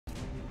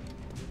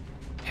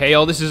Hey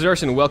all, this is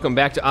Urson. Welcome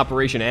back to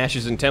Operation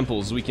Ashes and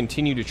Temples. We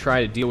continue to try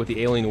to deal with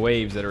the alien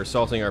waves that are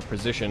assaulting our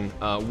position.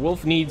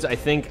 Wolf needs, I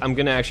think, I'm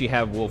gonna actually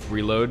have Wolf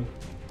reload.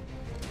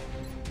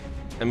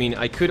 I mean,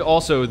 I could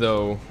also,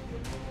 though...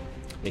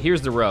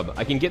 Here's the rub.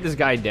 I can get this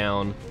guy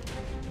down,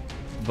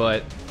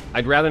 but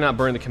I'd rather not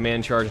burn the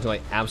command charge until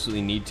I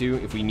absolutely need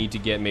to, if we need to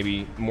get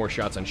maybe more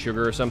shots on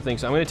Sugar or something.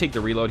 So I'm gonna take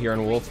the reload here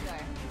on Wolf.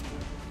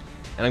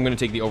 And I'm gonna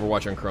take the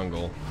Overwatch on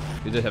Krungle.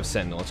 We did have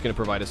Sentinel. It's gonna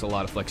provide us a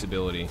lot of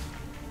flexibility.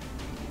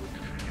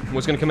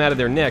 What's going to come out of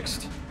there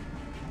next,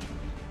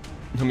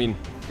 I mean,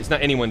 it's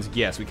not anyone's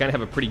guess. We kind of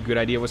have a pretty good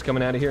idea what's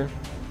coming out of here.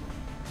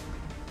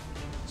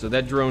 So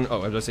that drone,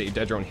 oh, I was going to say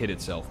that drone hit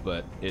itself,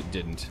 but it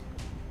didn't.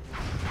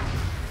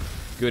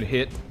 Good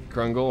hit,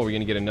 Krungle. Are we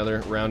going to get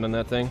another round on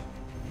that thing?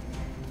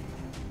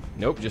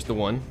 Nope, just the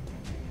one.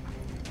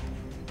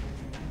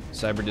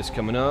 Cyber Disc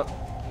coming up.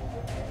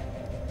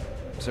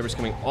 Cyber's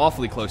coming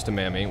awfully close to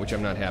Mammy, which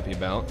I'm not happy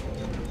about.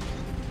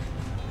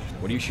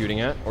 What are you shooting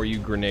at? Or are you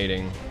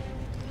grenading?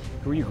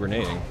 Who are you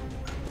grenading?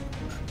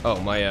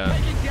 Oh, my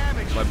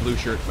blue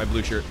shirt, my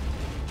blue shirt.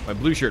 My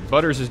blue shirt.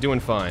 Butters is doing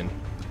fine.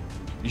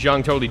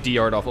 Zhang totally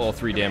DR'd off all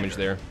 3 damage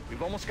there.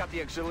 We've almost got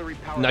the auxiliary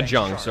power. Not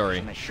Zhang, sorry.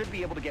 And I should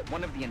be able to get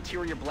one of the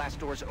interior blast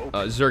doors open.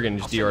 Zergen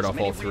just DR'd off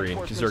all 3.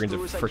 Zergen's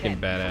a freaking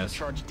badass. The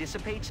charge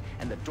dissipates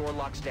and the door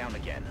locks down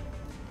again.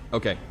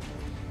 Okay.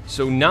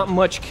 So not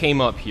much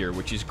came up here,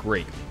 which is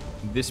great.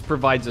 This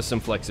provides us some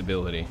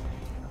flexibility.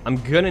 I'm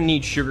gonna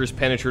need Sugar's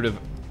penetrative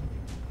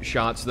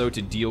shots, though,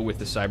 to deal with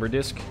the Cyber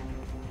Disc.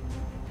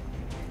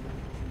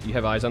 You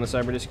have eyes on the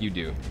Cyber Disc? You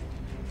do.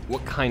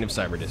 What kind of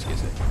Cyber Disc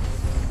is it?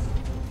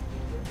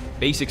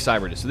 Basic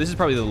Cyber Disc. So this is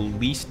probably the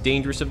least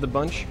dangerous of the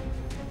bunch.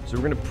 So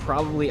we're going to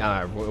probably...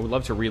 I would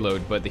love to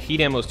reload, but the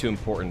heat ammo is too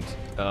important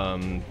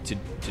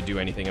to do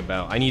anything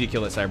about. I need to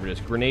kill that Cyber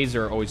Disc. Grenades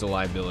are always a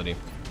liability.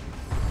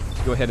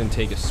 Let's go ahead and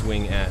take a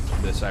swing at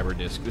the Cyber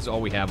Disc. This is all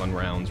we have on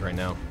rounds right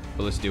now.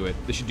 But let's do it.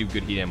 This should do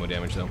good heat ammo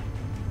damage, though.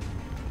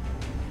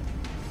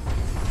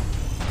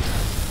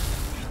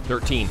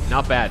 13.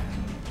 Not bad.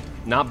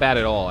 Not bad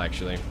at all,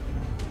 actually.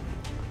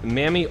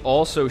 Mammy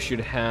also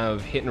should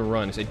have hit and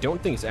run, because I don't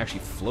think it's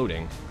actually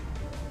floating,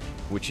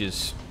 which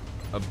is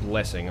a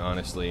blessing,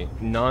 honestly.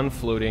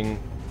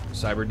 Non-floating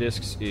Cyber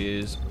Discs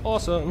is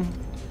awesome.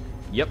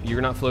 Yep,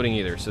 you're not floating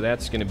either, so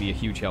that's going to be a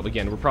huge help.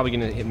 Again, we're probably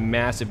going to hit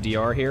massive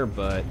DR here,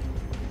 but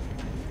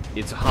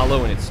it's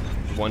hollow and it's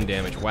 1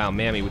 damage. Wow,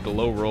 Mammy with the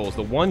low rolls.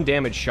 The 1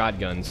 damage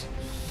shotguns.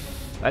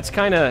 That's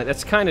kind of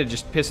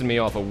just pissing me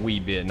off a wee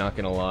bit, not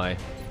going to lie.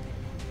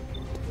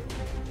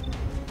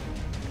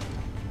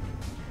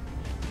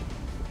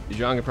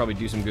 Zhang could probably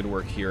do some good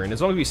work here, and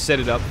as long as we set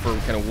it up for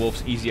kind of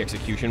Wolf's easy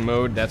execution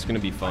mode, that's going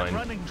to be fine.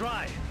 Running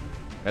dry.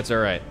 That's all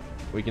right.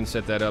 We can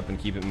set that up and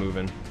keep it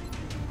moving.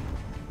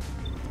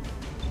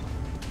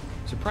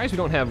 Surprised we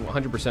don't have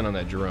 100% on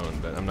that drone,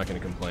 but I'm not going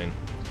to complain.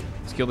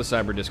 Let's kill the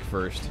Cyber Disc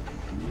first.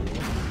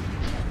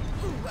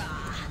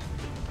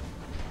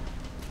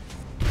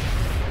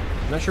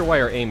 I'm not sure why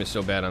our aim is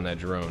so bad on that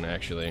drone,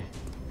 actually.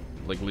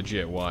 Like,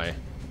 legit, why?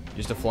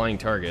 Just a flying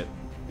target.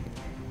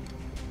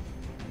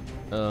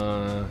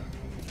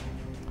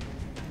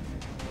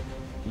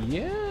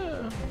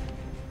 Yeah.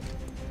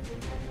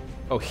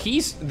 Oh,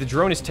 the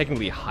drone is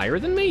technically higher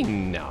than me?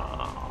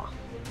 Nah.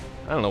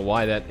 I don't know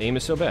why that aim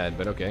is so bad,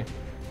 but okay.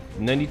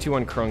 92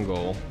 on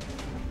Krungle.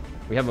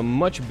 We have a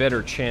much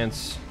better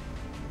chance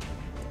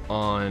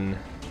on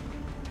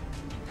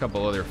a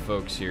couple other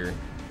folks here.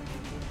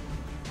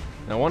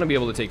 And I want to be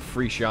able to take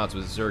free shots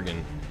with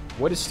Zergen.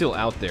 What is still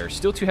out there?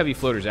 Still 2 heavy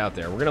floaters out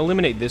there. We're going to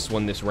eliminate this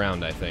one this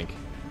round, I think.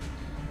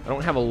 I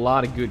don't have a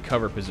lot of good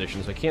cover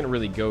positions. I can't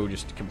really go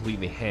just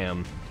completely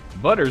ham.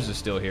 Butters is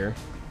still here.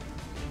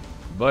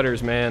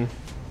 Butters, man.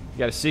 You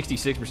got a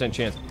 66%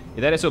 chance.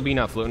 Is that SOB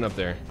not floating up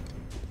there?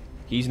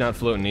 He's not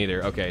floating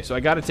either. Okay, so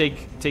I got to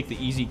take the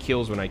easy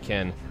kills when I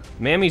can.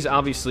 Mammy's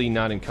obviously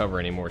not in cover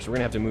anymore, so we're going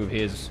to have to move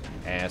his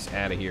ass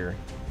out of here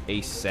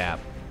ASAP.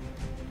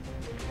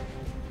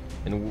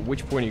 And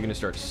which point are you going to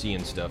start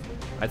seeing stuff?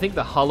 I think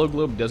the hollow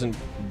globe doesn't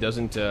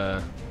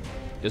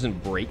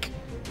break.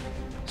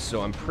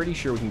 So I'm pretty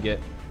sure we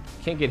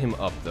can't get him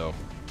up, though.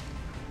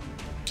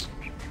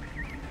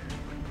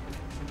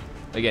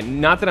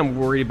 Again, not that I'm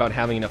worried about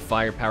having enough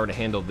firepower to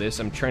handle this.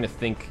 I'm trying to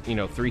think, you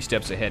know, 3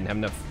 steps ahead and have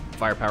enough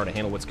firepower to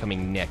handle what's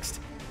coming next.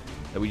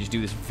 That we just do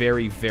this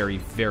very, very,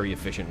 very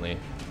efficiently.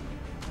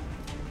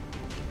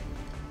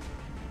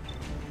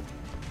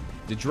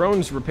 The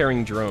drones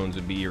repairing drones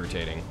would be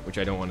irritating, which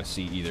I don't want to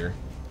see either.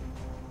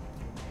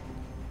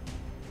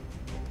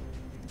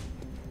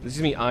 This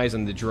gives me eyes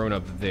on the drone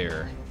up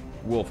there.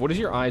 Wolf, what is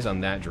your eyes on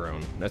that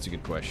drone? That's a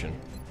good question.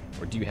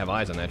 Or do you have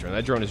eyes on that drone?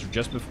 That drone is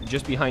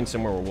just behind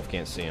somewhere where Wolf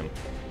can't see him.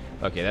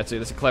 Okay, that's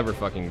a clever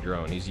fucking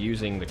drone. He's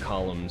using the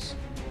columns.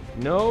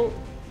 No,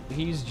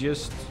 he's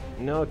just...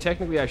 No,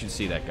 technically I should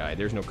see that guy.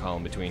 There's no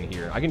column between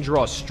here. I can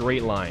draw a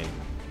straight line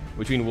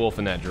between Wolf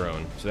and that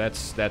drone. So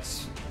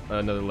that's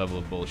another level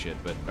of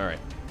bullshit, but alright.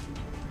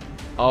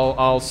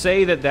 I'll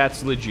say that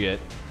that's legit.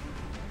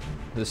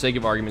 For the sake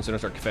of argument, so I don't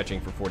start fetching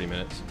for 40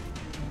 minutes.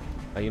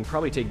 I can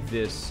probably take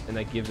this, and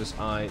that gives us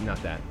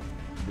not that.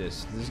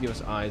 This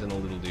gives us eyes on the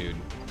little dude.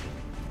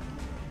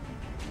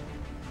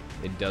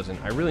 It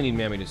doesn't. I really need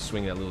Mammy to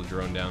swing that little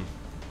drone down.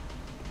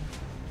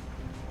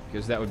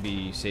 Because that would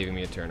be saving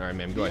me a turn. Alright,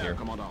 Mammy, go out here.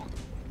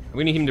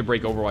 We need him to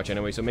break Overwatch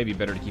anyway, so it may be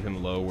better to keep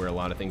him low where a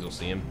lot of things will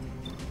see him.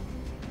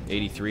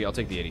 83. I'll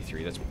take the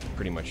 83. That's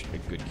pretty much a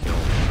good kill.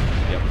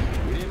 Yep.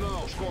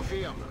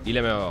 Il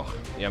est mort.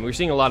 Yeah, we're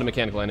seeing a lot of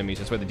mechanical enemies.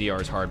 That's why the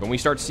DR is hard. But when we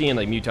start seeing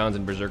like mutons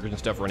and berserkers and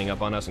stuff running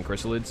up on us and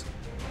chrysalids,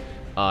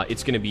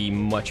 it's going to be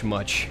much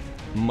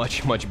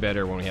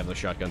better when we have those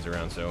shotguns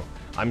around. So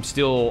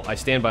I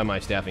stand by my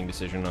staffing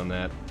decision on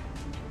that.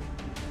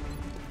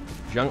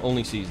 Zhang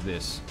only sees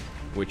this,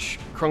 which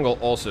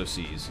Krungel also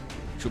sees.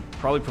 Which will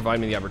probably provide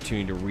me the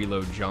opportunity to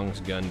reload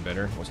Zhang's gun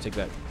better. Let's take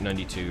that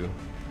 92.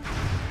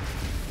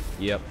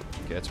 Yep.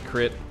 Okay, that's a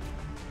crit.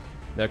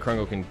 That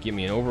Krungel can give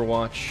me an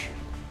Overwatch.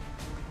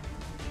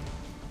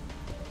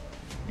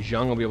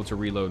 Zhang will be able to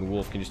reload, and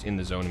Wolf can just in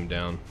the zone him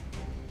down.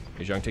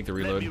 Okay, Zhang, take the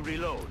reload. Let me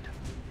reload.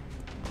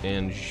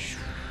 And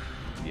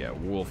yeah,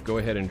 Wolf, go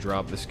ahead and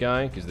drop this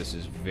guy, because this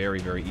is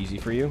very easy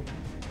for you.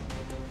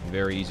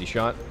 Very easy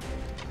shot.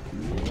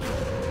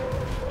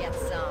 Get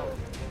some.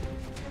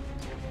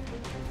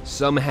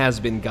 Some has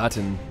been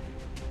gotten.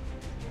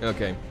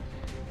 Okay.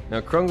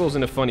 Now, Krungel's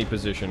in a funny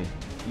position.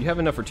 You have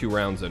enough for 2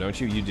 rounds, though, don't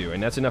you? You do,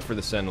 and that's enough for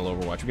the Sentinel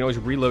Overwatch. We can always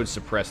reload,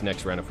 suppress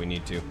next round if we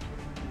need to.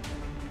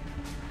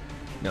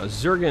 Now,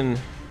 Zergen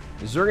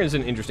is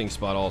an interesting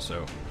spot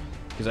also,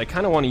 because I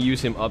kind of want to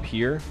use him up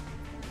here,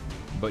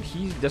 but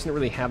he doesn't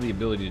really have the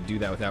ability to do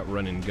that without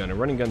run and gun. A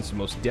run and gun's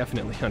most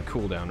definitely on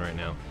cooldown right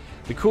now.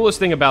 The coolest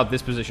thing about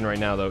this position right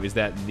now, though, is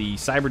that the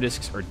cyber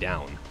discs are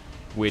down,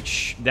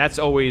 which that's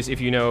always,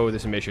 if you know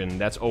this mission,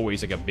 that's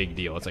always like a big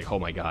deal. It's like, oh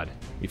my god,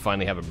 we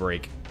finally have a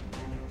break.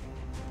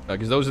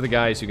 Because those are the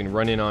guys who can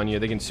run in on you,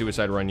 they can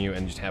suicide run you,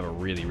 and just have a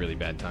really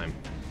bad time.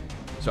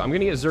 So I'm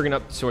going to get Zergen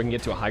up so I can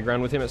get to a high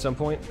ground with him at some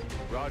point.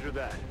 Roger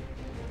that.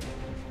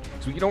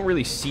 So you don't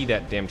really see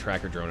that damn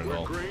tracker drone at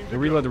all. I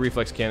reload the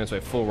reflex cannon so I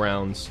have full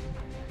rounds.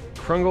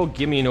 Krungel,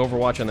 give me an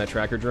Overwatch on that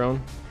tracker drone.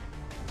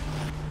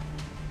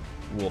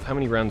 Wolf, how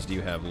many rounds do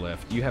you have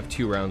left? You have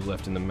 2 rounds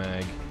left in the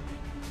mag.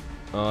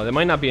 That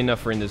might not be enough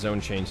for in the zone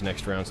change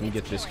next round, so let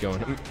me get this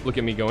going. Look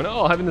at me going,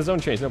 oh, having the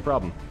zone change, no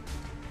problem.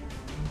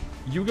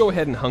 You go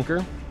ahead and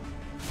hunker.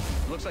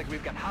 Looks like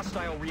we've got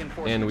hostile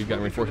reinforcements. And we've got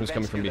reinforcements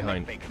coming from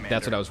behind.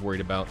 That's what I was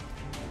worried about.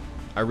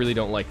 I really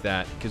don't like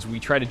that, because we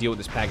try to deal with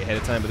this pack ahead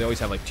of time, but they always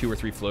have like 2 or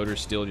 3 floaters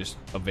still just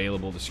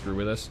available to screw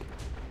with us.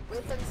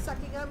 We've been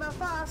sucking them out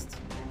fast.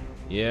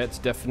 Yeah, it's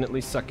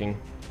definitely sucking.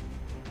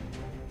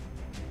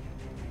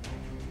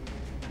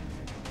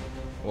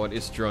 What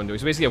is drone doing?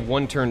 So basically I have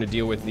 1 turn to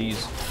deal with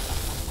these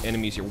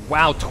enemies here.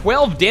 Wow,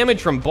 12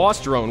 damage from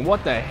boss drone.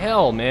 What the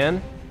hell,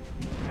 man?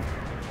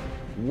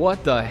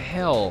 What the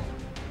hell?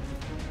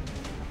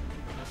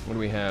 What do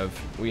we have?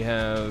 We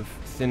have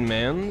Thin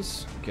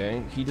Man's.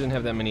 Okay, he doesn't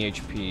have that many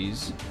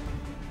HPs.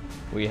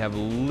 We have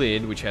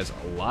Lid, which has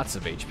lots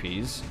of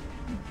HPs.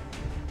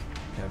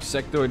 We have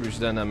Sectoid, which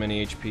doesn't have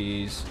many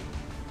HPs.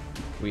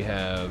 We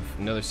have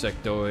another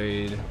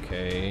Sectoid.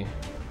 Okay.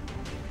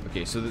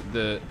 Okay, so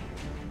the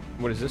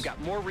what is this? We've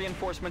got more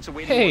reinforcements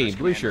awaiting Hey, orders,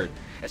 blue Commander. shirt.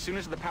 As soon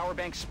as the power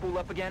banks spool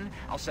up again,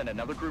 I'll send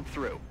another group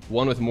through.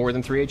 1 with more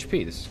than 3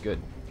 HP. This is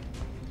good.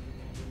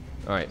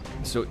 Alright,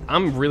 so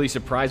I'm really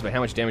surprised by how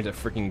much damage that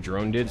freaking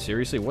drone did.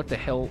 Seriously, what the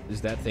hell is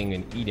that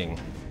thing eating?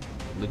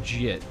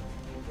 Legit.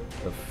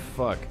 The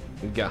fuck?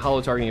 We've got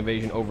hollow targeting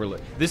evasion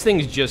overload. This thing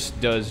does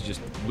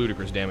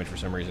ludicrous damage for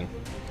some reason.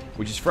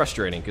 Which is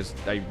frustrating, because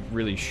I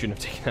really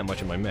shouldn't have taken that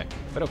much of my mech.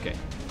 But okay.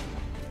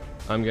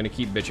 I'm going to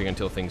keep bitching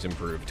until things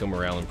improve, till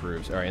morale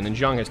improves. Alright, and then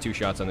Zhang has 2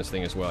 shots on this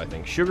thing as well, I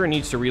think. Sugar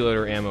needs to reload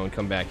her ammo and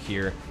come back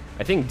here.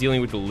 I think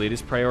dealing with the lid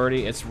is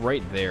priority. It's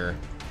right there.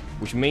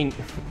 Which may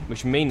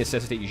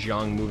necessitate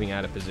Zhang moving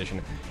out of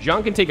position.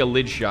 Zhang can take a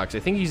lid shot, 'cause I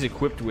think he's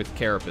equipped with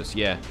Carapace.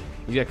 Yeah,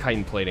 he's got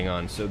chitin plating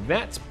on, so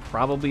that's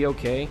probably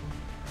okay.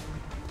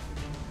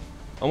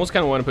 Almost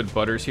kind of want to put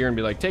Butters here and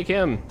be like, take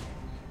him!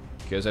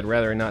 Because I'd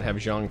rather not have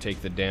Zhang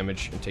take the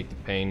damage and take the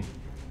pain.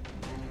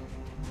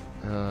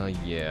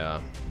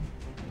 Yeah.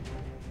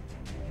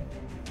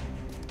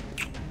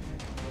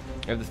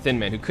 I have the Thin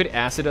Man, who could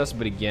acid us,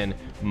 but again,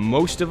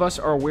 most of us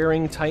are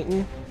wearing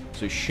Titan,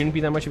 so it shouldn't be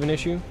that much of an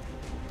issue.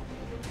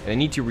 And I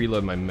need to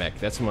reload my mech.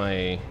 That's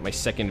my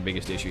second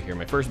biggest issue here.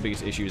 My first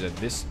biggest issue is that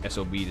this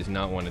SOB does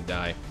not want to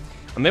die.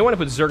 I may want to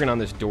put Zergen on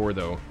this door,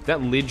 though. If that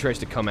lid tries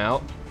to come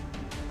out,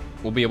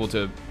 we'll be able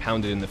to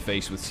pound it in the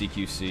face with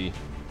CQC.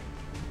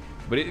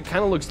 But it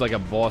kind of looks like a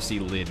bossy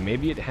lid.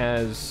 Maybe it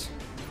has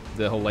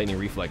the whole lightning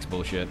reflex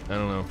bullshit. I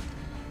don't know.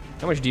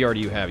 How much DR do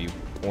you have, you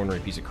ornery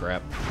piece of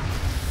crap?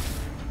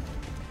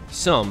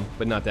 Some,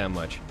 but not that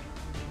much.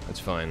 That's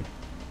fine.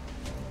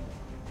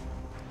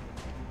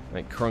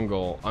 Alright,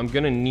 Krungel, I'm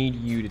gonna need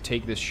you to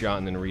take this shot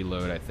and then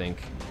reload, I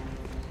think.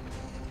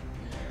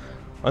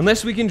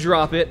 Unless we can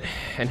drop it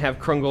and have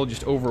Krungel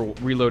just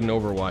reload an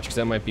Overwatch, because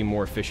that might be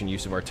more efficient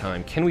use of our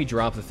time. Can we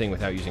drop the thing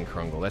without using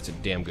Krungel? That's a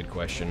damn good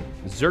question.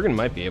 Zergen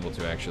might be able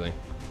to, actually.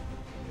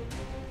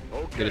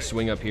 Get a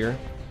swing up here.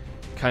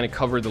 Kind of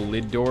cover the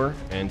lid door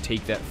and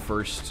take that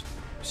first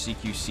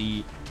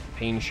CQC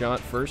pain shot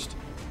first.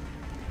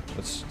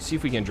 Let's see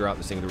if we can drop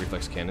this thing with the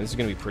reflex cannon. This is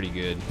going to be pretty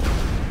good.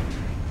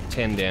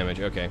 10 damage.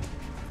 Okay.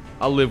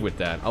 I'll live with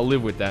that. I'll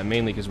live with that,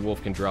 mainly because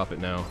Wolf can drop it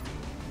now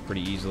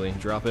pretty easily.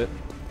 Drop it.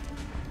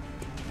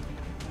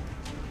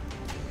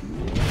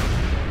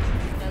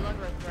 No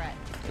longer a threat.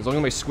 As long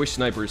as my squish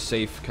sniper is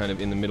safe kind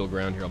of in the middle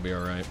ground here, I'll be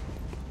alright.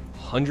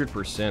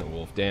 100%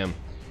 Wolf. Damn.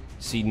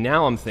 See,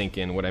 now I'm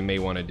thinking what I may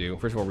want to do.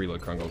 First of all, reload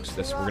Krungle,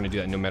 because we're going to do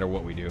that no matter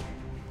what we do.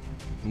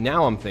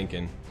 Now I'm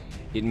thinking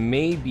it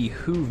may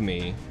behoove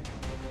me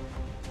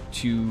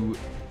to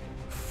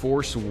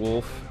force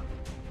Wolf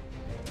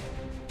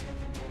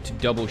to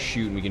double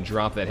shoot and we can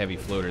drop that heavy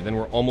floater. Then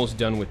we're almost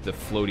done with the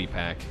floaty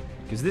pack.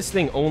 Because this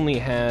thing only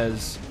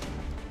has...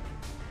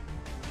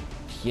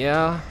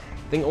 yeah,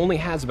 thing only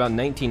has about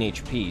 19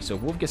 HP. So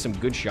if Wolf gets some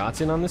good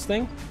shots in on this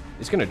thing,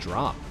 it's going to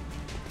drop.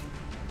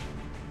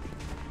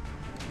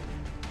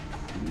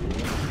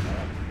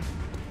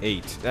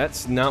 Eight.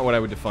 That's not what I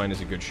would define as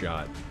a good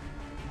shot.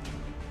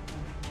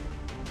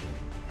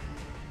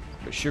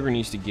 But Sugar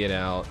needs to get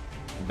out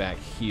back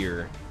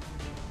here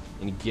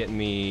and get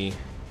me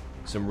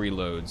some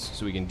reloads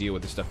so we can deal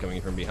with the stuff coming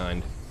in from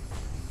behind.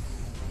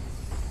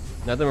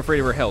 Not that I'm afraid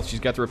of her health. She's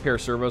got the repair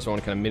servo, so I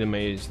want to kind of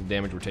minimize the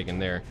damage we're taking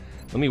there.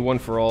 Let me one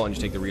for all and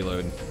just take the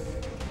reload.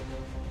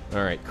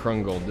 Alright,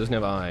 Krungle doesn't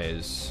have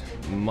eyes.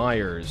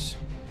 Myers.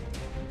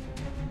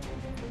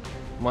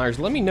 Myers,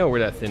 let me know where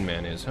that Thin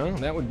Man is, huh?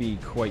 That would be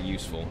quite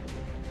useful.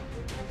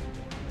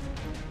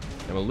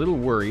 I'm a little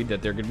worried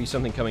that there could be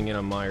something coming in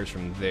on Myers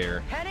from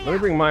there. Let me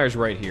bring Myers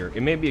right here.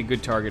 It may be a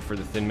good target for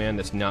the Thin Man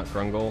that's not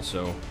Krungle,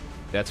 so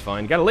that's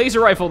fine. Got a laser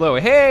rifle, though.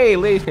 Hey!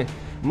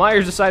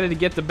 Myers decided to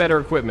get the better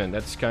equipment.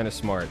 That's kind of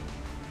smart.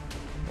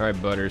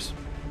 Alright, Butters.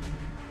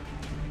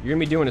 You're going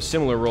to be doing a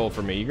similar role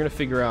for me. You're going to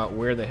figure out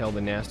where the hell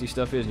the nasty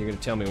stuff is, and you're going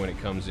to tell me when it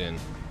comes in.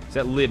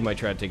 That lid might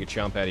try to take a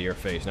chomp out of your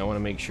face, and I want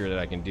to make sure that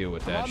I can deal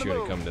with that should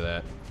it come to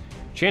that.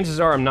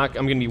 Chances are I'm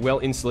going to be well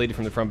insulated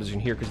from the front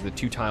position here because of the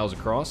two tiles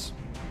across.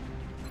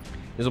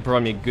 This will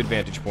provide me a good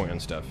vantage point on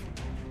stuff.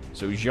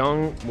 So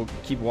Zhang will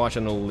keep watch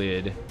on the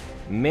lid.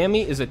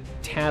 Mammy is a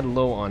tad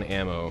low on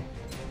ammo,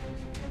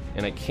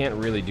 and I can't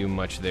really do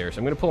much there. So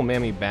I'm going to pull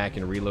Mammy back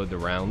and reload the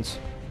rounds,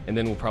 and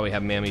then we'll probably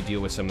have Mammy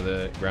deal with some of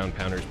the ground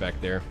pounders back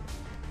there.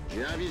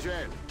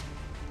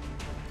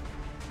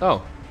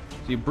 Oh.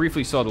 So you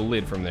briefly saw the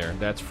lid from there.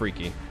 That's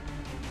freaky.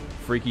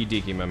 Freaky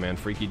deaky, my man.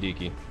 Freaky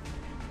deaky.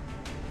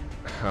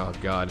 Oh,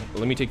 God.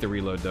 Let me take the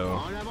reload,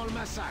 though.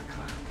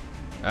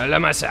 La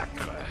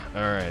massacre.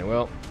 Alright,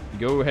 well,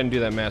 go ahead and do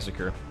that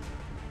massacre.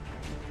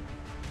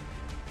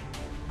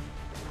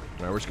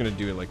 Alright, we're just going to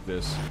do it like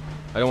this.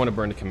 I don't want to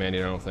burn the command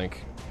yet, I don't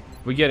think.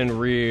 If we get in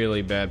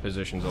really bad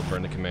positions, I'll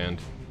burn the command.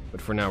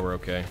 But for now, we're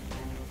okay.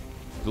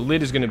 The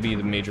lid is going to be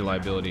the major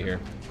liability here.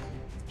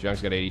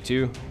 Zhang's got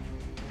 82.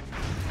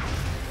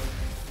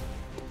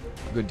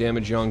 Good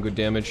damage, Zhang, good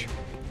damage.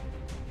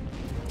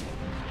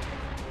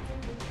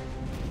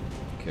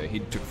 Okay, he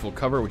took full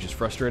cover, which is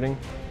frustrating.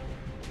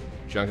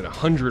 Zhang got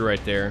 100 right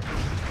there.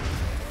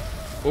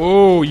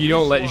 Oh, you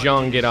don't let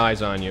Zhang get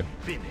eyes on you.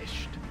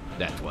 Finished.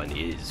 That one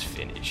is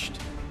finished.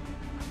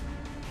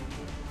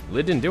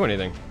 Lid didn't do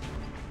anything.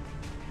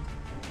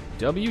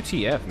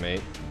 WTF,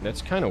 mate.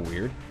 That's kind of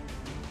weird.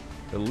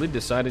 The lid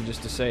decided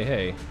just to say,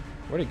 hey,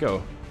 where'd it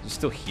go? Is it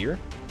still here?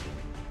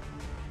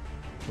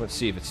 Let's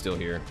see if it's still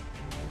here.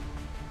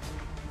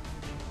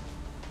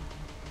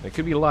 There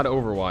could be a lot of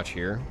Overwatch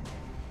here.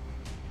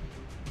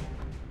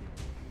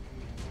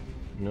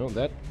 No,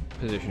 that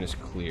position is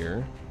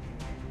clear.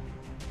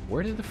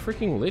 Where did the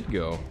freaking lid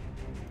go?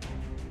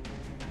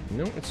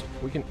 No,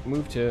 we can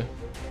move to...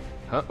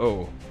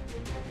 Uh-oh.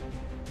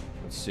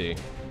 Let's see.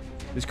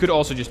 This could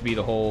also just be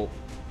the whole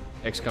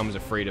XCOM is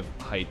afraid of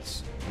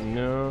heights.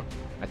 No.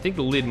 I think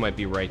the lid might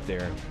be right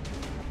there.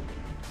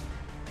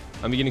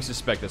 I'm beginning to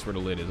suspect that's where the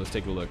lid is. Let's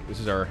take a look. This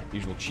is our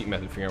usual cheat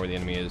method figuring out where the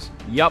enemy is.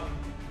 Yup.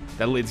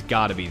 That lid's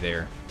gotta be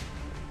there.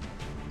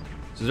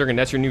 So Zergan,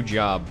 that's your new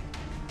job.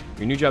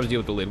 Your new job is to deal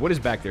with the lid. What is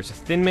back there? It's a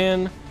Thin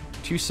Man,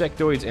 2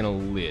 sectoids, and a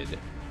lid.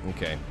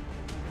 Okay.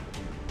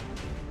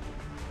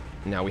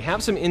 Now, we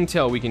have some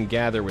intel we can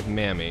gather with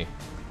Mammy,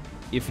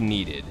 if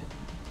needed.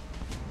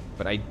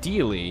 But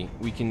ideally,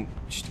 we can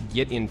just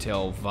get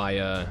intel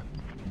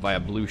via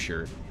Blue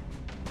Shirt.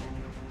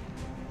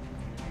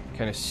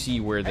 Kind of see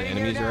where the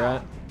enemies are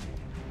at.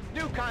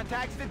 New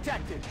contacts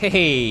detected.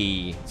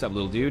 Hey! What's up,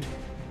 little dude?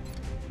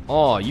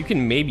 Oh, you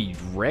can maybe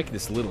wreck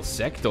this little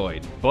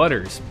sectoid.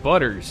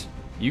 Butters.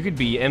 You could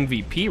be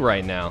MVP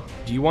right now.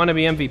 Do you want to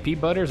be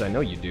MVP, Butters? I know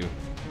you do.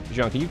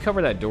 Zhang, can you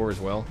cover that door as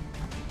well?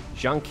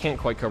 Zhang can't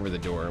quite cover the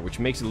door, which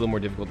makes it a little more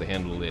difficult to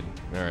handle the lid.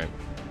 Alright.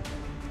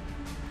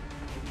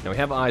 Now we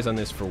have eyes on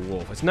this for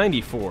Wolf. It's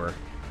 94.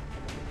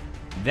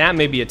 That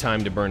may be a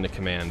time to burn the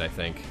command, I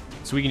think.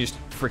 So we can just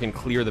freaking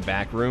clear the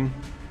back room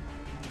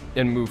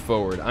and move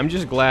forward. I'm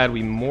just glad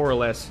we more or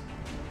less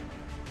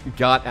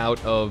got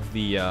out of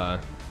the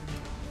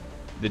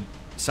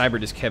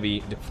Cyberdisk heavy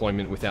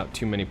deployment without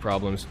too many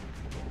problems.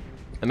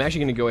 I'm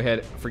actually going to go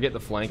ahead, forget the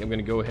flank, I'm going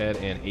to go ahead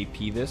and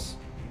AP this.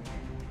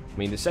 I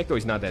mean, the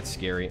sectoid's not that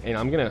scary, and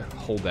I'm going to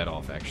hold that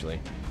off, actually.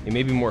 It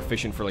may be more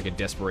efficient for, like, a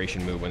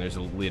desperation move when there's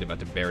a lid about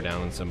to bear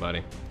down on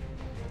somebody.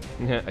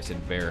 I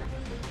said bear.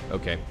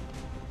 Okay.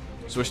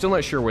 So we're still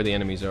not sure where the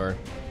enemies are.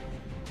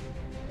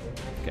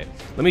 Okay.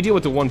 Let me deal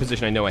with the one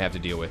position I know I have to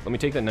deal with. Let me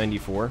take that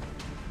 94.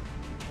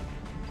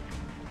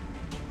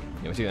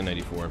 Yeah, we'll take that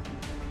 94.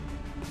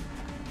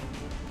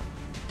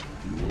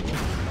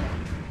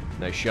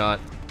 Nice shot.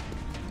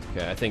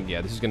 Okay, I think,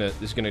 yeah, this is gonna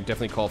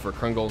definitely call for a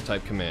Krungol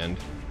type command.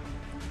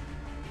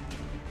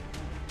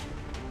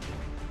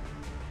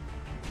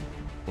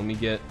 Let me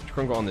get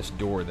Krungol on this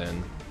door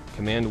then.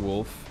 Command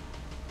Wolf.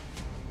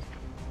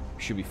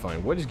 Should be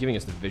fine. What is giving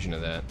us the vision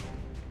of that?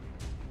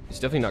 It's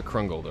definitely not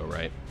Krungol though,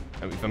 right?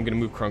 I mean, if I'm gonna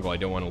move Krungol, I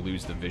don't want to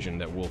lose the vision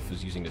that Wolf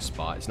is using to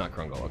spot. It's not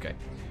Krungol, okay.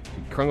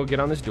 Krungol, get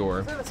on this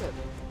door.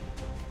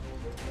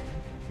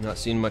 Not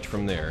seeing much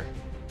from there.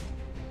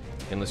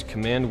 And let's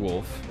command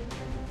Wolf.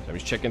 So I'm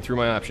just checking through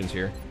my options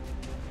here.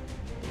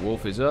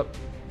 Wolf is up.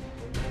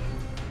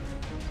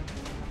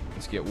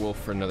 Let's get Wolf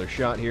for another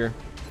shot here.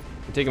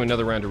 It'll take him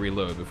another round to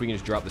reload, but if we can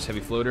just drop this heavy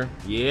floater.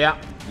 Yeah.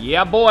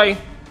 Yeah, boy.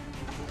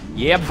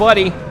 Yeah,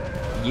 buddy.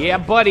 Yeah,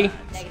 buddy.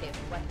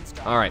 Negative. Weapons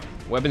dry. Alright.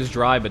 Weapons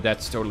dry, but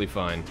that's totally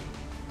fine.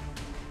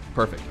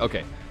 Perfect.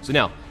 Okay. So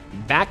now,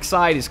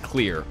 backside is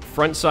clear.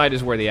 Front side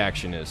is where the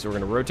action is. So we're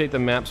going to rotate the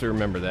map so we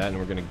remember that, and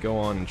we're going to go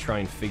on and try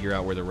and figure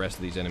out where the rest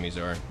of these enemies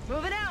are.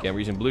 Moving out. Okay, we're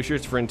using blue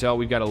shirts for intel.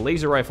 We've got a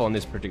laser rifle on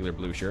this particular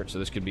blue shirt, so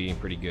this could be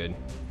pretty good.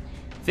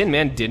 Thin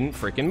Man didn't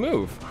frickin'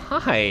 move.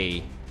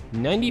 Hi.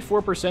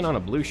 94% on a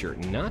blue shirt.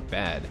 Not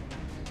bad.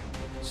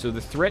 So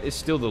the threat is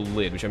still the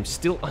lid, which I'm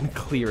still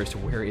unclear as to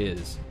where it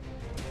is.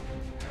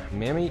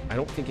 Mammy, I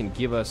don't think can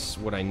give us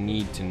what I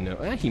need to know.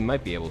 He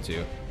might be able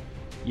to.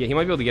 Yeah, he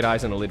might be able to get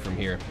eyes on the lid from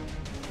here.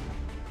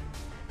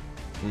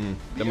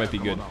 That might be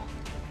good.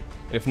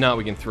 If not,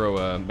 we can throw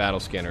a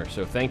battle scanner.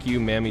 So thank you,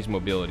 Mammy's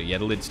mobility. Yeah,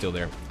 the lid's still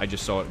there. I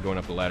just saw it going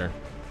up the ladder.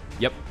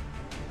 Yep.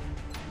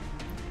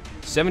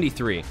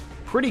 73.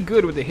 Pretty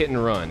good with the hit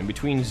and run. And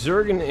between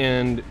Zergen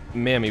and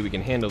Mammy, we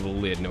can handle the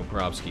lid, no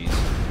probskis.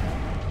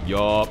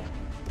 Yup.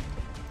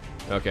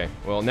 Okay,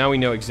 well, now we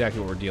know exactly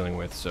what we're dealing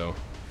with, so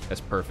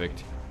that's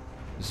perfect.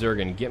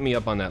 Zergen, get me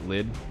up on that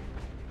lid.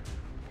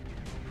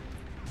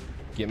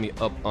 Get me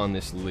up on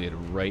this lid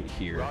right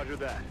here. Roger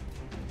that.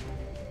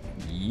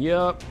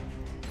 Yup.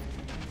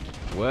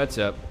 What's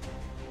up?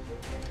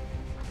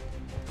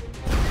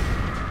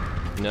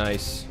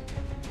 Nice.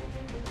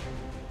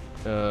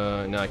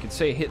 Now I could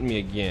say hit me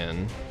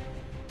again.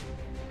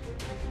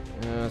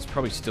 It's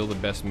probably still the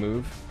best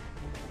move.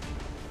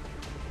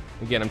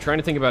 Again, I'm trying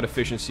to think about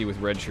efficiency with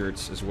red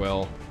shirts as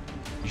well.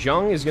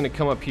 Zhang is going to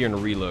come up here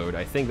and reload.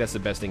 I think that's the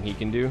best thing he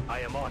can do. I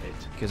am on it.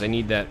 Because I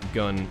need that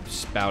gun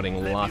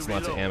spouting lots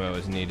of ammo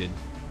as needed.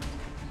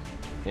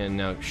 And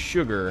now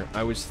Sugar,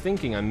 I was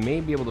thinking I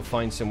may be able to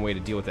find some way to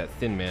deal with that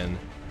Thin Man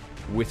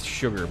with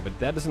Sugar, but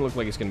that doesn't look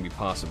like it's going to be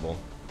possible.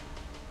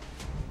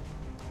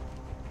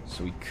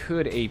 So we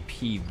could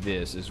AP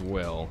this as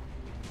well.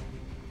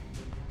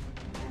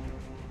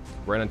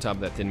 Right on top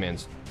of that Thin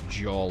Man's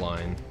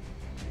jawline.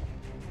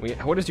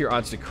 What is your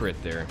odds to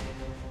crit there?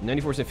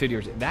 94%,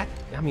 50%. That,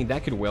 I mean,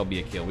 that could well be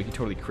a kill. We could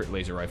totally crit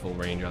laser rifle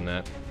range on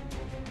that.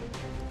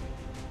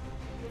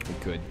 We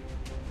could.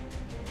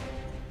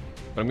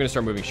 But I'm going to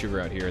start moving Sugar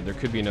out here. There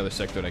could be another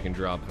sectoid I can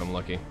drop if I'm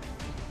lucky.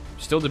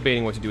 Still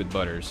debating what to do with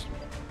Butters.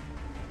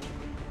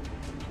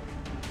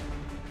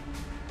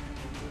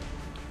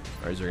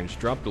 Alright, so we're going to just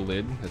drop the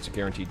lid. That's a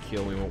guaranteed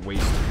kill. We won't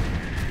waste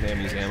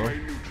Mammy's ammo.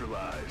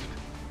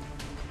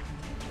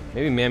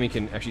 Maybe Mammy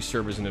can actually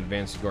serve as an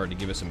advanced guard to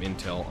give us some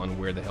intel on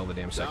where the hell the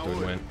damn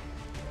sectoid went.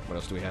 What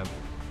else do we have?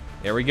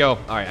 There we go.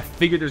 Alright, I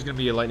figured there's going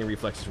to be a lightning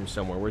reflexes from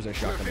somewhere. Where's that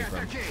shot coming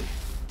from?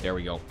 There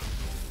we go.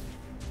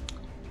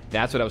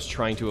 That's what I was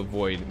trying to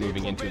avoid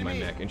moving into my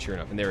mech, and sure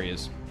enough, and there he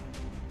is.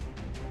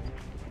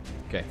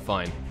 Okay,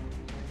 fine.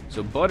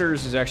 So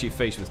Butters is actually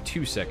faced with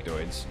two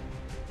sectoids.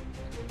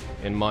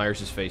 And Myers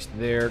is faced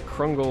there.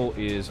 Krungol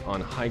is on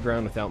high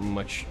ground without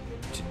much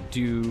to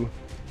do.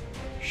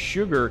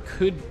 Sugar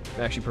could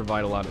actually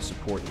provide a lot of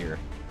support here.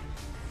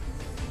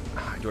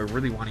 Do I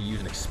really want to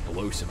use an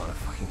explosive on a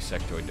fucking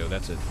sectoid, though?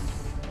 That's a...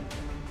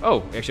 Oh,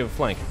 we actually have a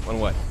flank. On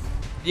what?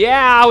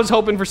 Yeah, I was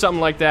hoping for something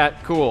like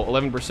that. Cool.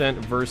 11%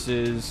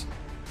 versus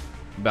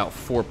about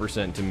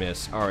 4% to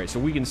miss. Alright, so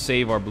we can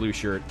save our blue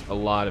shirt a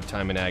lot of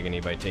time and agony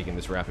by taking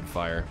this rapid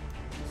fire.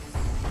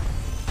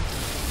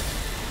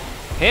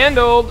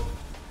 Handled!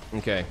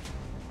 Okay.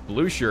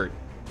 Blue shirt.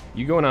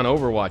 You going on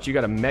Overwatch. You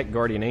got a Mech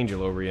Guardian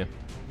Angel over you.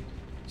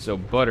 So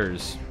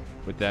Butters,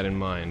 with that in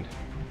mind.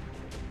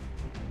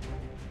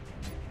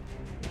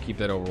 Keep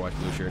that Overwatch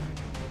blue shirt.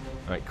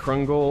 Alright,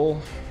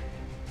 Krungol.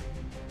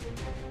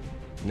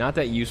 Not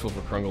that useful for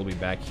Krungol to be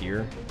back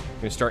here. I'm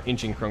going to start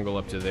inching Krungol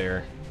up to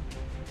there.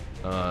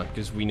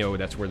 Because we know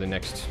that's where the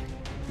next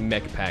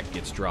mech pack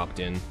gets dropped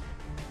in.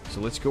 So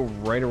let's go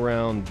right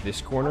around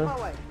this corner.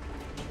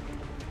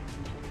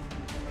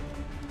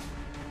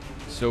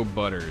 So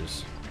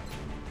Butters.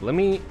 Let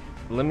me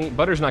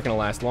Butter's not going to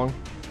last long.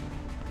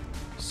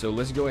 So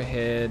let's go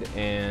ahead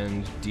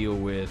and deal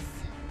with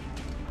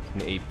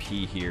an AP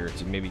here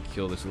to maybe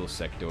kill this little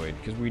sectoid,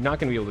 because we're not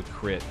going to be able to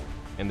crit,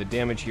 and the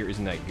damage here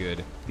isn't that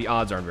good. The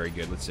odds aren't very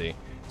good. Let's see.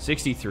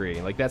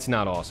 63. Like, that's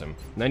not awesome.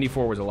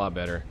 94 was a lot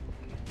better,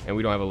 and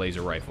we don't have a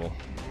laser rifle.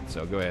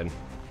 So go ahead.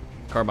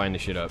 Carbine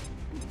this shit up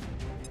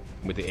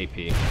with the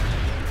AP.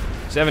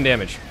 7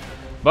 damage.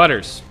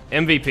 Butters.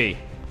 MVP.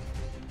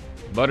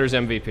 Butters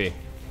MVP.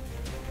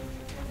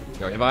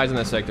 Alright, have eyes on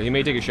that sector. He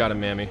may take a shot at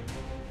Mammy.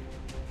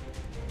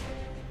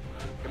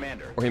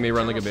 Commander, or he may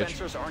run like a bitch.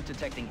 Sensors aren't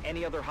detecting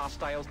any other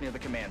hostiles near the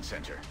command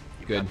center.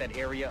 You've Good. got that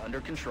area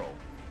under control.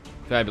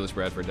 Fabulous,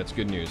 Bradford. That's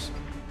good news.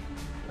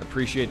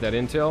 Appreciate that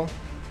intel.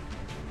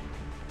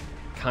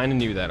 Kinda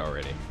knew that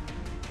already.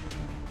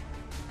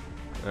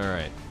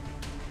 Alright.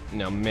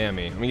 Now,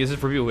 Mammy. I mean, this is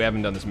for people who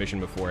haven't done this mission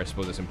before. I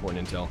suppose it's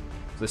important intel.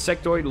 So the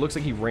sectoid looks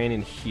like he ran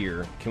in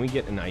here. Can we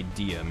get an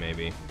idea,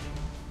 maybe?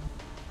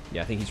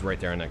 Yeah, I think he's right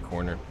there in that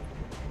corner.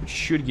 Which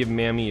should give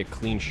Mammy a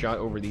clean shot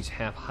over these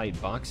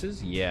half-height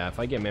boxes. Yeah, if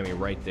I get Mammy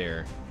right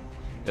there,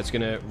 that's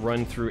gonna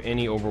run through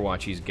any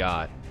Overwatch he's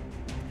got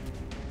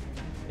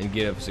and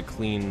get us a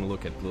clean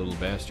look at the little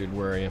bastard.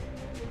 Where are you?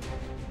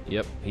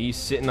 Yep, he's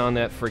sitting on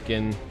that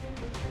frickin'...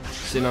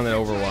 sitting on that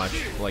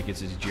Overwatch like it's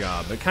his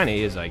job. It kinda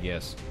is, I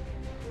guess.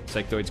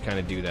 Sectoids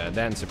kinda do that.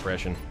 That and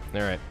suppression.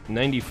 Alright,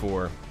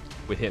 94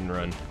 with hit and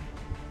run.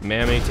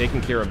 Mammy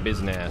taking care of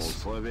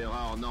business.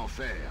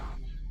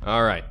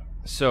 Alright,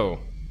 so...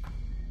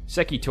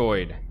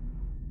 Sekitoid.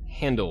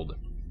 Handled.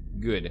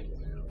 Good.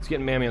 Let's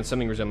get Mammy on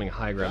something resembling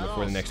high ground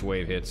before the next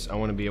wave hits. I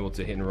want to be able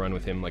to hit and run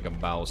with him like a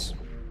bouse.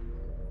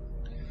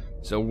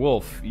 So,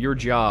 Wolf, your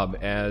job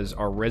as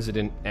our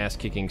resident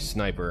ass-kicking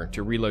sniper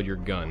to reload your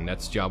gun.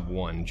 That's job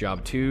 1.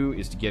 Job 2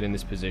 is to get in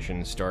this position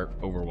and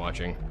start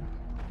overwatching.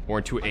 Or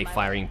into a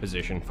firing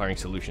position. Firing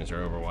solutions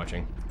are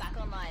overwatching. Back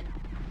online.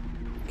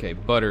 Okay,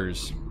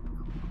 Butters.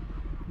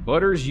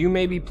 Butters, you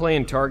may be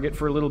playing target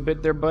for a little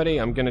bit there, buddy.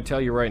 I'm going to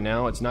tell you right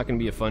now, it's not going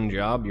to be a fun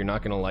job. You're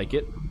not going to like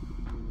it.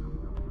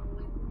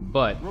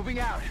 But Moving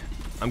out.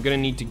 I'm going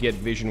to need to get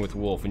vision with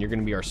Wolf, and you're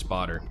going to be our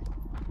spotter.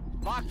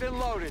 Locked and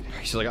loaded.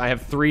 She's like, I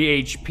have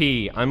 3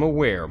 HP. I'm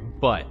aware,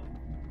 but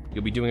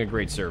you'll be doing a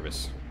great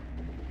service.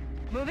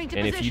 Moving to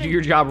And position. if you do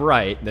your job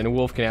right, then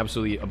Wolf can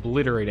absolutely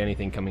obliterate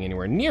anything coming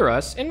anywhere near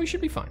us, and we should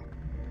be fine.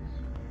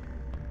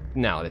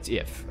 Now, that's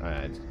if.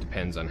 It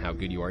depends on how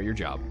good you are at your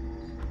job.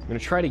 I'm going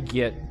to try to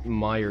get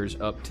Myers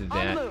up to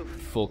that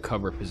full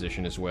cover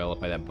position as well, up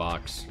by that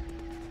box.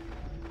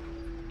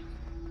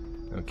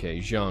 Okay,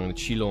 Zhang, the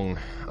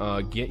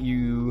Qilong, get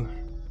you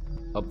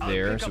up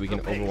there so we can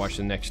overwatch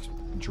the next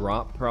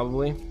drop,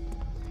 probably.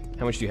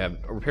 How much do you have?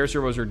 Repair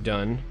servos are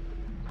done,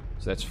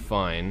 so that's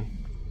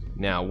fine.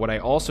 Now, what I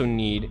also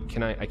need,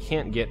 I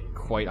can't get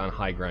quite on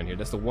high ground here.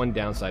 That's the one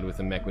downside with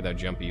the mech without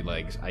jumpy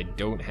legs. I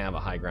don't have a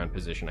high ground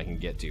position I can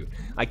get to.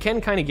 I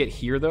can kind of get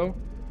here, though,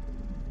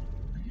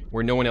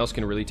 where no one else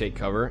can really take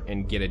cover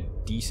and get a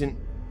decent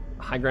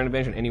high ground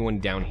advantage on anyone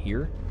down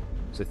here.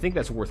 So I think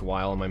that's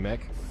worthwhile on my mech.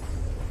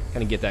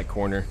 Kind of get that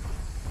corner,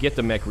 get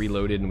the mech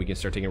reloaded, and we can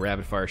start taking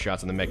rapid fire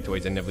shots on the mech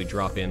toys and inevitably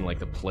drop in like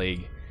the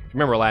plague.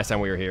 Remember last time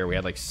we were here, we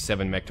had like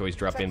 7 mech toys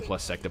drop in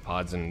plus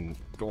sectopods and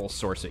all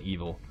sorts of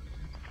evil.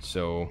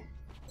 So,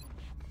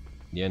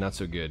 yeah, not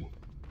so good.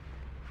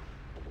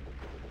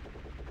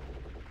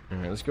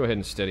 Alright, let's go ahead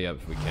and steady up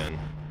if we can.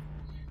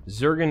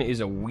 Zergen is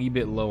a wee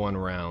bit low on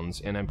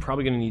rounds, and I'm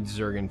probably going to need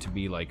Zergen to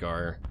be like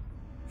our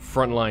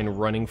frontline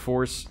running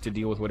force to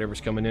deal with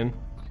whatever's coming in.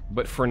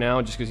 But for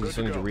now, just because he's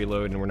still need to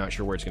reload and we're not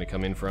sure where it's going to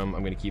come in from,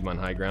 I'm going to keep him on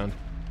high ground.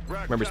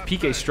 Remember, his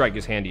PK strike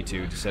is handy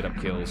too to set up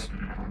kills.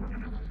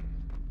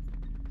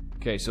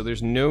 Okay, so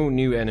there's no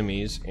new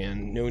enemies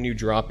and no new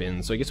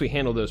drop-ins, so I guess we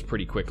handled those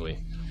pretty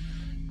quickly,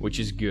 which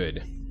is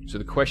good. So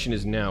the question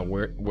is now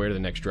where the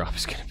next drop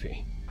is going to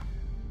be.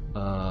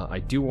 I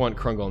do want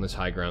Krungle on this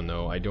high ground,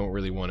 though. I don't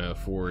really want to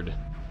afford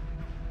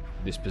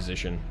this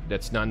position.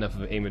 That's not enough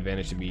of an aim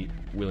advantage to be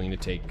willing to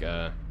take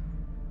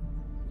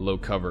low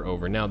cover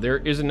over. Now, there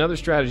is another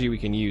strategy we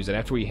can use, that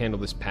after we handle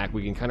this pack,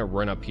 we can kind of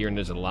run up here and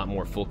there's a lot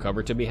more full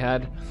cover to be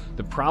had.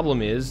 The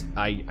problem is,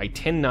 I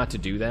tend not to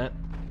do that,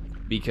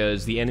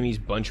 because the enemies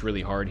bunch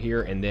really hard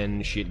here, and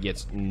then shit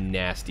gets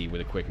nasty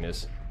with a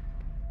quickness.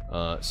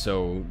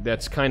 So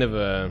that's kind of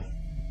a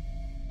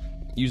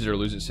use it or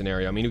lose it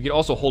scenario. I mean, we could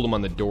also hold them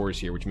on the doors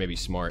here, which may be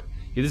smart.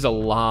 This is a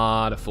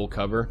lot of full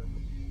cover,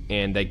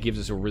 and that gives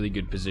us a really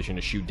good position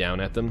to shoot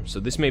down at them. So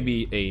this may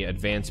be a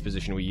advanced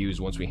position we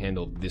use once we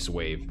handle this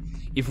wave,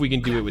 if we can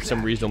do it with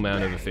some reasonable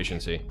amount of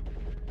efficiency.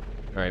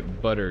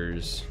 Alright,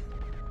 Butters.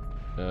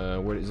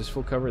 What is this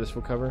full cover? This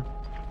full cover?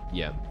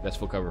 Yeah, that's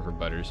full cover for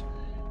Butters.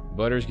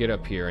 Butters, get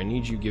up here. I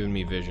need you giving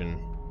me vision.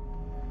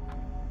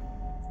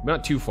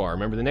 Not too far.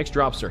 Remember, the next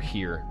drops are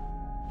here.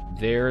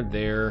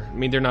 There. I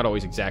mean, they're not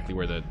always exactly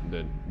where the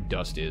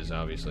dust is,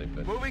 obviously,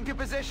 but... Moving to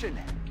position.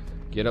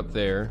 Get up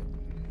there.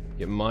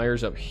 Get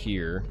Myers up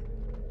here.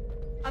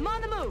 I'm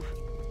on the move.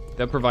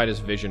 That'll provide us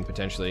vision,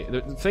 potentially.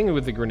 The thing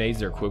with the grenades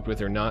they're equipped with,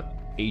 they're not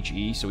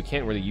HE, so we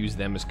can't really use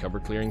them as cover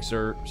clearing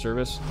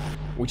service,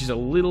 which is a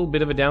little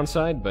bit of a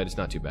downside, but it's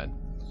not too bad.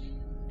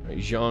 All right,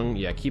 Zhang,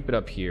 yeah, keep it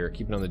up here.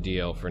 Keep it on the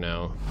DL for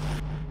now.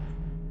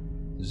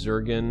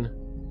 Zergen.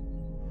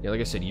 Yeah, like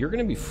I said, you're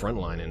going to be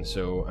frontlining,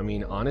 so, I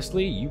mean,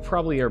 honestly, you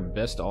probably are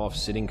best off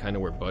sitting kind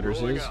of where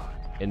Butters is,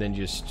 and then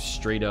just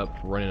straight up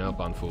running up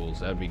on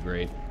fools. That would be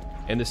great.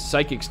 And the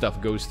psychic stuff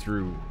goes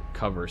through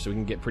cover, so we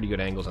can get pretty good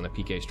angles on the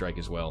PK strike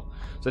as well.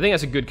 So I think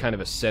that's a good kind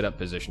of a setup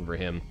position for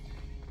him.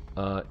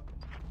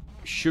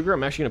 Sugar,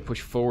 I'm actually going to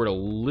push forward a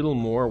little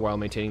more while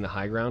maintaining the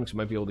high ground, because we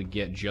might be able to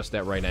get just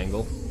that right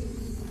angle.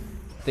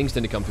 Things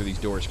tend to come through these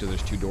doors, because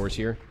there's 2 doors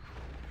here.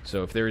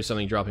 So if there is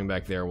something dropping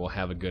back there, we'll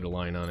have a good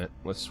line on it.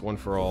 Let's one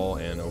for all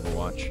and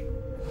Overwatch.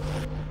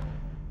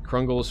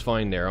 Krungle is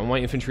fine there. I want my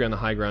infantry on the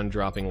high ground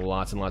dropping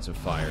lots and lots of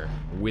fire.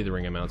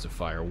 Withering amounts of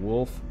fire.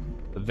 Wolf,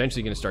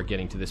 eventually going to start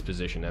getting to this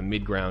position. That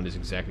mid-ground is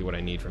exactly what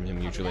I need from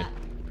him usually.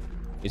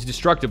 It's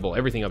destructible.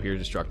 Everything up here is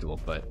destructible,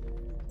 but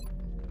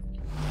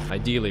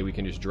ideally we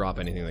can just drop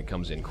anything that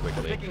comes in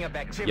quickly. Picking up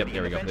activity yep,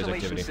 there we go. in the There's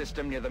ventilation activity.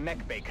 system near the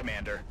mech bay,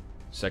 Commander.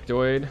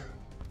 Sectoid.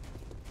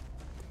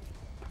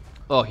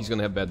 Oh, he's going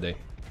to have bad day.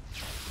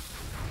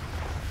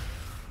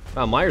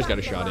 Wow, Myers got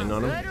a shot in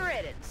on him. Good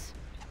riddance.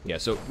 Yeah,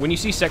 so when you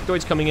see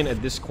sectoids coming in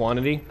at this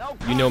quantity,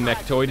 you know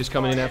Mechtoid is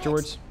coming in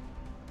afterwards.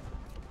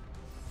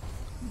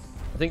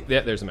 I think,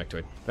 yeah, there's a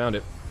Mechtoid. Found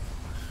it.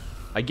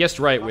 I guessed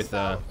right with,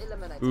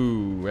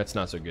 ooh, that's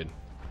not so good.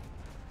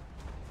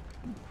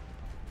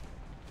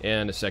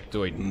 And a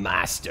sectoid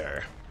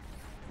master.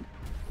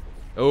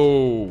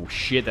 Oh,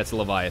 shit, that's a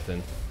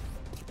Leviathan.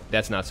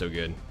 That's not so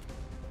good.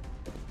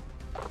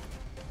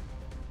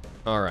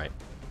 Alright,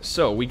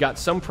 so we got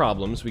some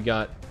problems. We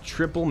got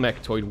triple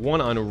Mechtoid,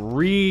 one on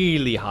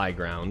really high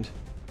ground.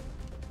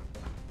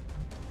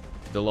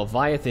 The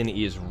Leviathan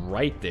is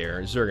right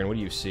there. Zergen, what do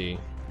you see?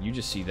 You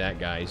just see that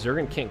guy.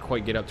 Zergen can't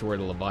quite get up to where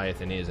the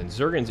Leviathan is, and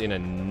Zergen's in a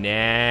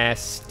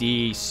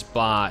nasty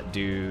spot,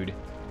 dude.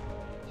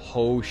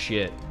 Oh,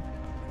 shit.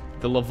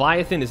 The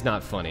Leviathan is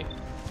not funny.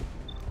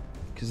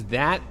 Because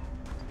that...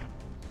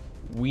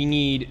 we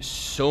need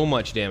so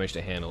much damage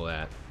to handle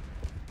that.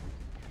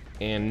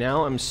 And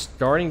now I'm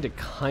starting to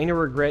kind of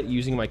regret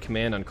using my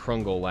command on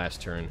Krungle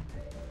last turn.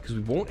 Because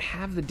we won't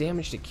have the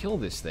damage to kill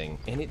this thing.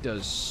 And it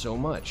does so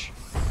much.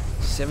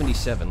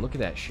 77. Look at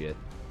that shit.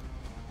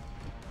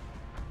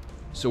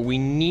 So we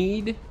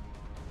need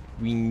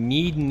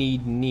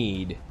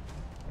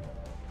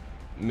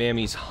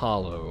Mammy's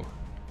Hollow.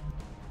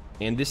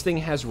 And this thing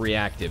has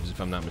reactives,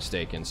 if I'm not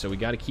mistaken. So we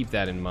got to keep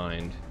that in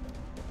mind.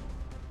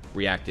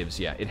 Reactives,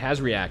 yeah. It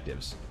has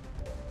reactives.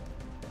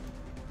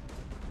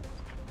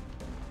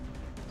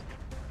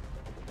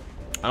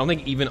 I don't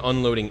think even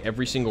unloading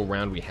every single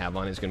round we have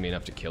on it is going to be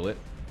enough to kill it.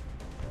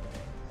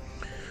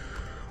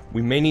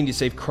 We may need to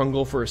save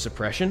Krungle for a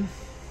suppression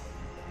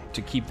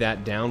to keep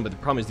that down, but the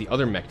problem is the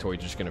other Mechtoids are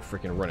just going to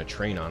freaking run a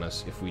train on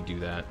us if we do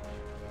that.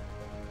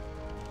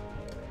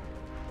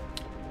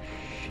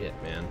 Shit,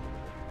 man.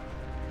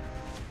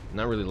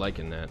 Not really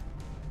liking that.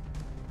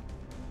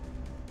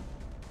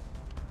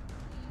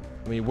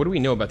 I mean, what do we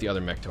know about the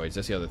other Mechtoids?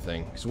 That's the other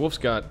thing. Because Wolf's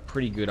got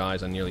pretty good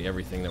eyes on nearly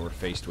everything that we're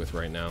faced with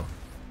right now.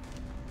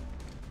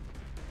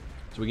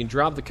 So we can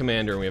drop the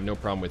commander and we have no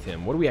problem with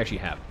him. What do we actually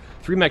have?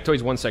 3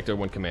 Mechtoids, 1 sector,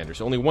 1 commander.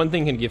 So only one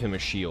thing can give him a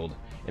shield.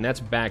 And that's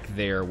back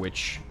there,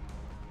 which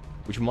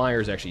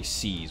Myers actually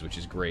sees, which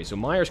is great. So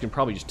Myers can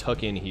probably just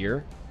tuck in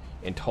here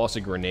and toss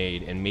a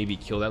grenade and maybe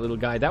kill that little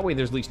guy. That way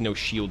there's at least no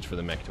shields for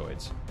the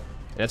Mechtoids.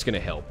 And that's going to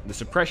help. The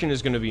suppression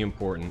is going to be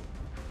important.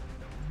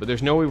 But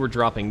there's no way we're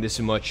dropping this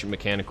much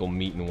mechanical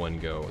meat in one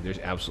go. There's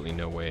absolutely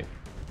no way.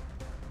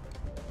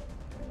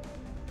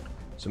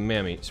 So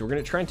Mammy. So we're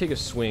going to try and take a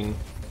swing.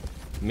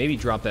 Maybe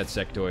drop that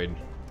sectoid.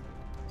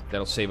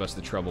 That'll save us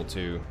the trouble,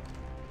 too.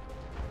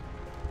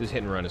 This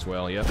hit and run as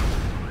well, yep.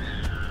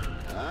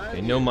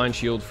 Okay, no mind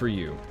shield for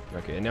you.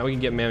 Okay, and now we can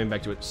get Mammy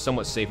back to a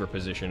somewhat safer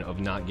position of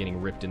not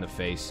getting ripped in the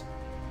face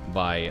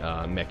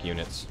by mech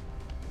units.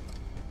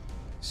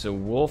 So,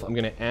 Wolf, I'm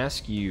going to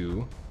ask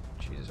you...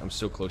 Jesus, I'm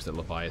so close to that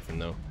Leviathan,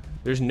 though.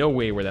 There's no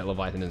way where that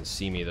Leviathan doesn't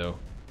see me, though.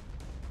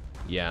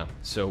 Yeah,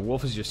 so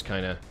Wolf is just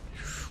kind of...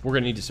 We're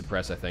going to need to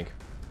suppress, I think.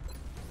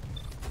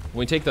 When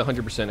we take the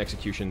 100%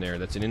 execution there,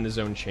 that's an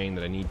in-the-zone chain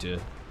that I need to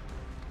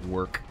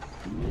work.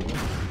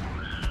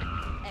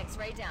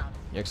 X-ray down.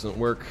 Excellent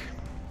work.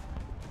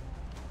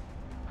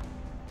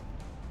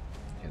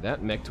 Yeah,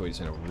 that Mechtoid is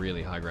in a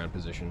really high ground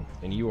position,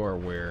 and you are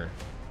where...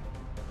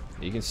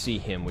 You can see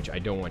him, which I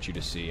don't want you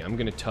to see. I'm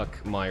going to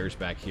tuck Myers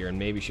back here, and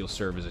maybe she'll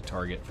serve as a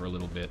target for a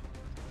little bit.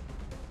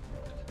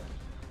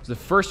 So the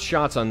first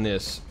shots on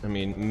this, I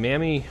mean,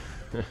 Mammy...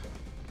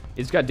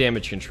 it's got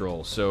damage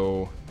control,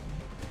 so...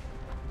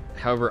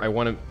 However, I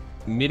want to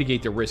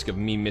mitigate the risk of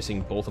me missing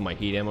both of my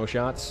heat ammo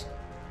shots.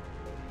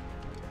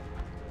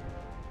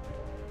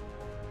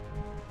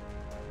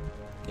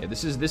 Yeah,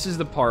 this is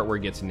the part where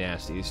it gets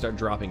nasty. They start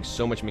dropping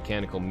so much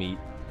mechanical meat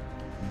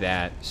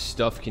that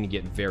stuff can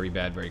get very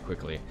bad very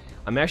quickly.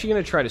 I'm actually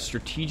going to try to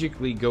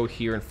strategically go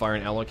here and fire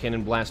an alloy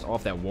cannon blast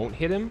off that won't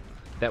hit him,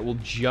 that will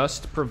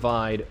just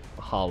provide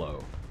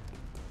hollow.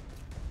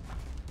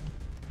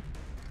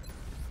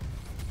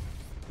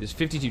 There's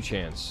 52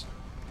 chance.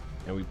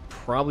 And we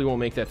probably won't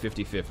make that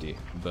 50-50,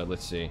 but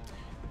let's see.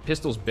 The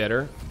pistol's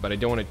better, but I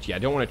don't want to. Yeah, I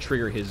don't want to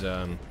trigger his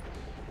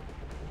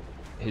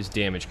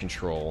damage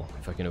control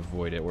if I can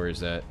avoid it. Where is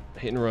that?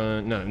 Hit and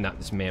run. No, not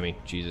this mammy.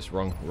 Jesus,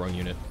 wrong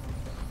unit.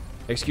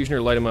 Executioner,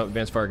 light him up.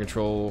 Advanced fire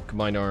control.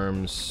 Combined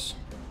arms.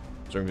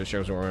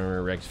 Shadows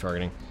armor. Reactive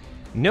targeting.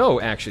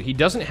 No, actually, he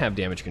doesn't have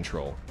damage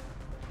control.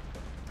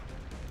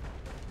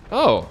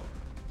 Oh,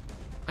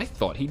 I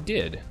thought he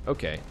did.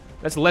 Okay.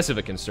 That's less of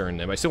a concern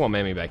then, but I still want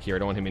Mammy back here. I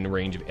don't want him in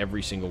range of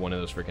every single one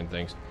of those freaking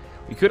things.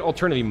 We could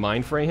alternatively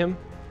mind fray him,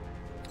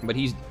 but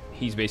he's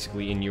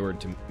basically inured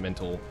to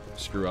mental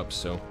screw-ups,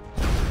 so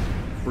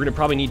we're going to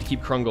probably need to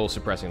keep Krungol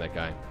suppressing that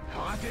guy.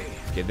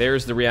 Okay,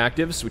 there's the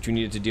reactives, which we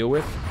needed to deal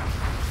with.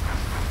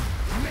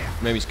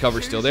 Mammy's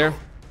cover's still there.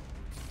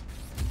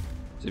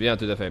 So be out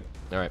to the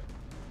Alright.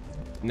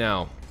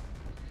 Now,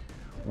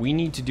 we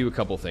need to do a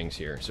couple things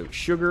here. So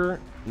Sugar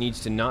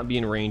needs to not be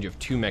in range of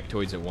 2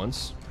 Mechtoids at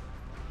once.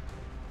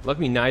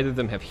 Luckily, neither of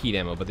them have heat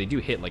ammo, but they do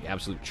hit like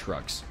absolute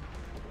trucks.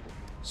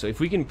 So if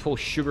we can pull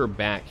Sugar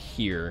back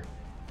here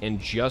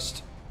and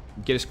just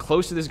get as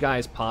close to this guy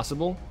as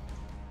possible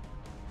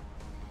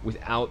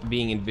without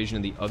being in vision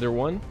of the other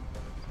one,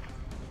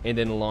 and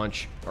then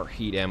launch our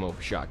heat ammo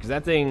shot. Because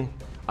that thing,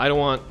 I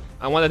want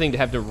that thing to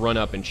have to run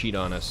up and cheat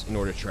on us in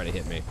order to try to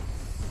hit me.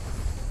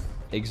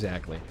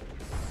 Exactly.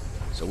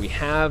 So we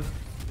have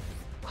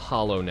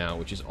hollow now,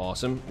 which is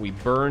awesome. We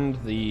burned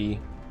the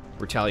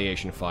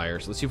retaliation fire,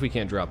 so let's see if we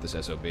can't drop this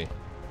SOB.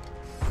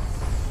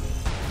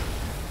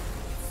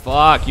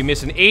 Fuck, you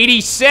missed an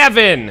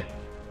 87!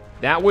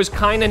 That was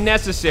kind of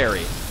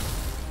necessary.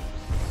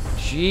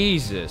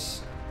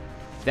 Jesus.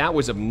 That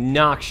was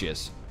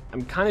obnoxious.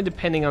 I'm kind of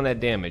depending on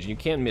that damage, and you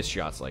can't miss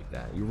shots like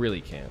that. You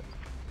really can't.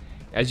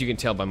 As you can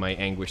tell by my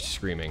anguished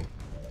screaming.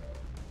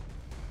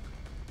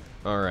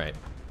 Alright.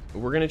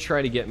 We're going to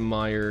try to get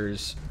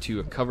Myers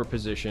to a cover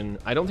position.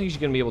 I don't think she's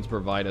going to be able to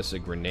provide us a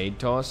grenade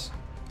toss.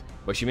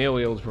 But she may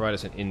be able to provide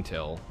us an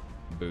intel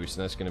boost,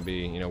 and that's going to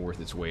be, you know,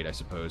 worth its weight, I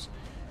suppose.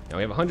 Now,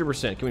 we have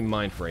 100%. Can we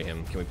mind fray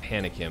him? Can we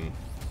panic him?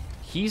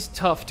 He's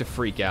tough to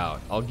freak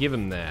out. I'll give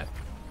him that.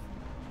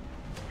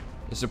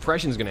 The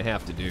suppression's going to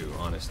have to do,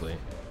 honestly.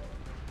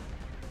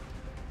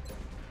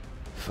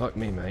 Fuck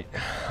me, mate.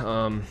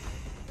 Now,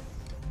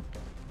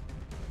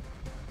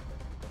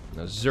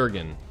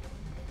 Zergen.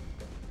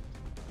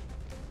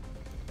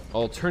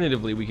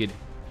 Alternatively, we could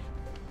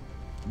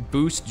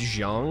boost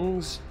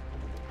Zhang's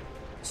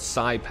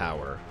psi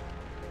power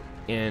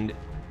and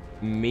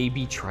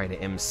maybe try to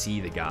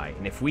MC the guy.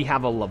 And if we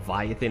have a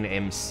Leviathan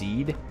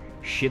MC'd,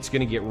 shit's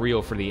gonna get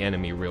real for the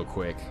enemy real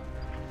quick.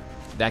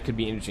 That could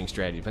be an interesting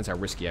strategy. Depends how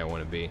risky I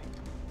want to be.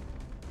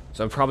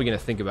 So I'm probably gonna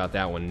think about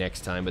that one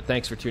next time. But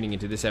thanks for tuning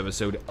into this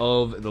episode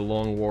of The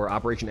Long War.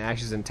 Operation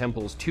Ashes and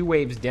Temples, 2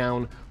 waves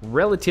down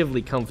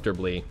relatively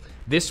comfortably.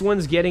 This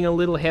one's getting a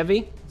little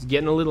heavy. It's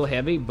getting a little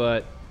heavy,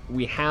 but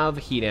we have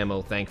heat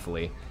ammo,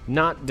 thankfully.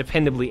 Not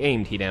dependably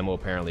aimed heat ammo,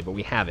 apparently, but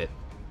we have it.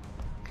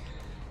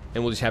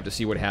 And we'll just have to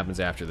see what happens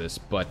after this.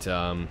 But,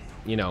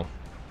 you know,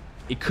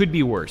 it could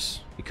be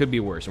worse. It could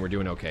be worse, and we're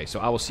doing okay. So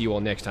I will see you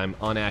all next time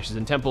on Ashes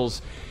and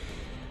Temples.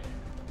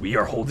 We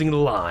are holding the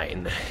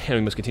line, and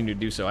we must continue to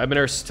do so. I've been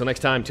Urs. Till next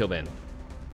time, till then.